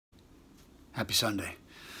Happy Sunday.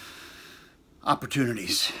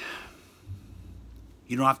 Opportunities.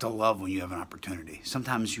 You don't have to love when you have an opportunity.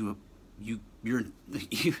 Sometimes you're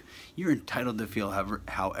entitled to feel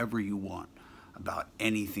however you want about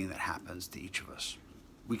anything that happens to each of us.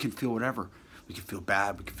 We can feel whatever. We can feel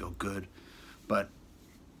bad, we can feel good, but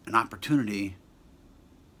an opportunity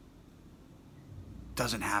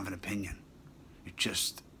doesn't have an opinion.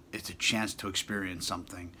 It's a chance to experience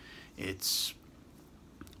something. It's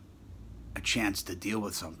a chance to deal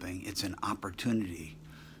with something. It's an opportunity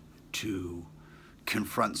to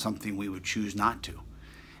confront something we would choose not to.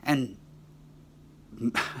 And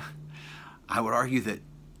I would argue that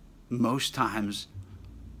most times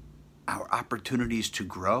our opportunities to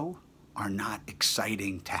grow are not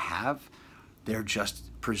exciting to have. They're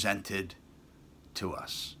just presented to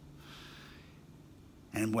us.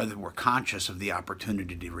 And whether we're conscious of the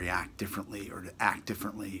opportunity to react differently or to act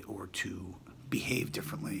differently or to behave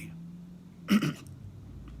differently,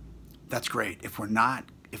 that's great. If we're not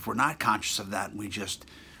conscious of that, and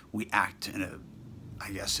we act in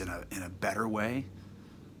a better way,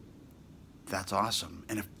 that's awesome.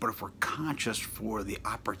 But if we're conscious for the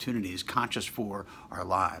opportunities, conscious for our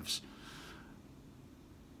lives,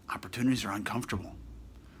 opportunities are uncomfortable.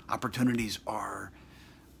 Opportunities are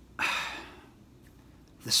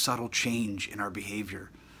the subtle change in our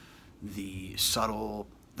behavior, the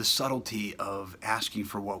subtlety of asking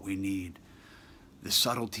for what we need, the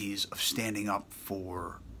subtleties of standing up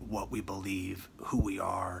for what we believe, who we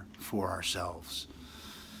are, for ourselves.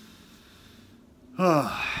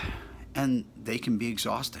 And they can be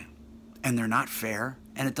exhausting, and they're not fair,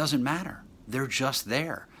 and it doesn't matter. They're just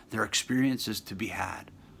there. They're experiences to be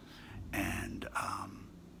had. And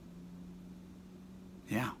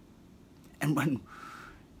yeah. And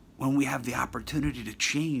when we have the opportunity to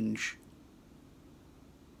change,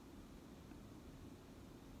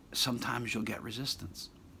 sometimes you'll get resistance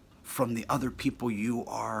from the other people you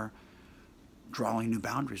are drawing new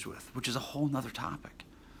boundaries with, which is a whole nother topic.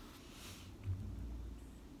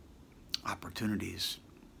 Opportunities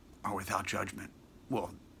are without judgment.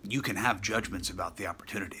 Well, you can have judgments about the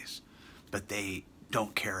opportunities, but they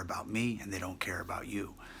don't care about me and they don't care about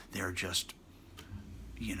you. They're just,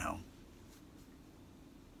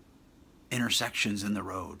 intersections in the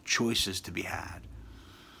road, choices to be had,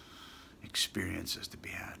 experiences to be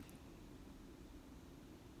had.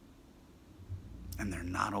 And they're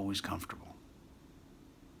not always comfortable.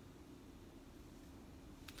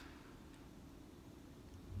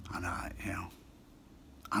 And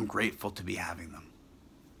I'm grateful to be having them.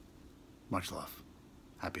 Much love.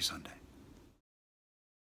 Happy Sunday.